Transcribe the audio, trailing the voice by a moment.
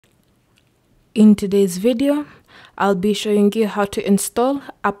In today's video, I'll be showing you how to install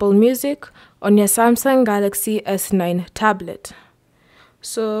Apple Music on your Samsung Galaxy S9 tablet.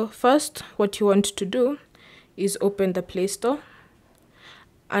 So first, what you want to do is open the Play Store,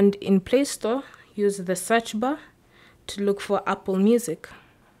 and in Play Store, use the search bar to look for Apple Music.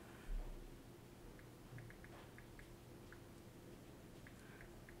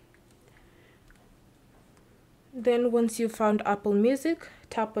 Then once you've found Apple Music,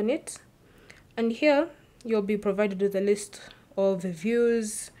 tap on it. And here, you'll be provided with a list of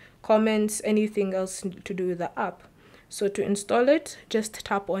views, comments, anything else to do with the app. So to install it, just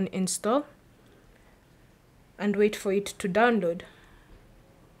tap on install and wait for it to download.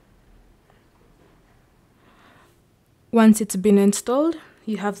 Once it's been installed,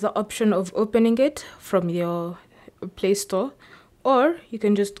 you have the option of opening it from your Play Store, or you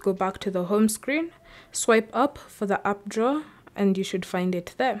can just go back to the home screen, swipe up for the app drawer, and you should find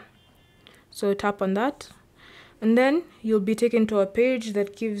it there. So tap on that, and then you'll be taken to a page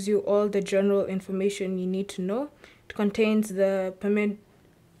that gives you all the general information you need to know. It contains the permit,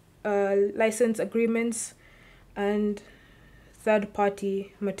 license agreements, and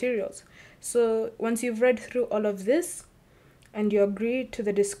third-party materials. So once you've read through all of this and you agree to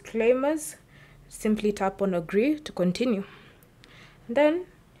the disclaimers, simply tap on agree to continue. Then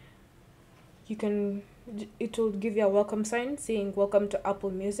it will give you a welcome sign saying welcome to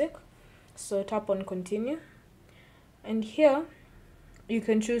Apple Music. So tap on continue, and here you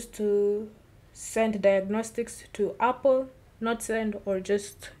can choose to send diagnostics to Apple, not send, or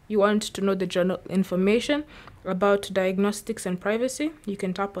just you want to know the general information about diagnostics and privacy. You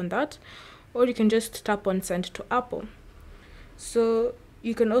can tap on that, or you can just tap on send to Apple. So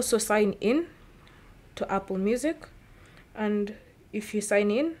you can also sign in to Apple Music, and if you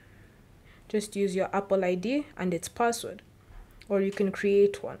sign in, just use your Apple ID and its password, or you can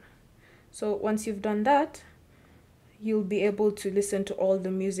create one. So once you've done that, you'll be able to listen to all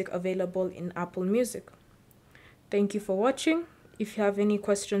the music available in Apple Music. Thank you for watching. If you have any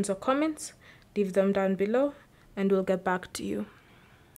questions or comments, leave them down below and we'll get back to you.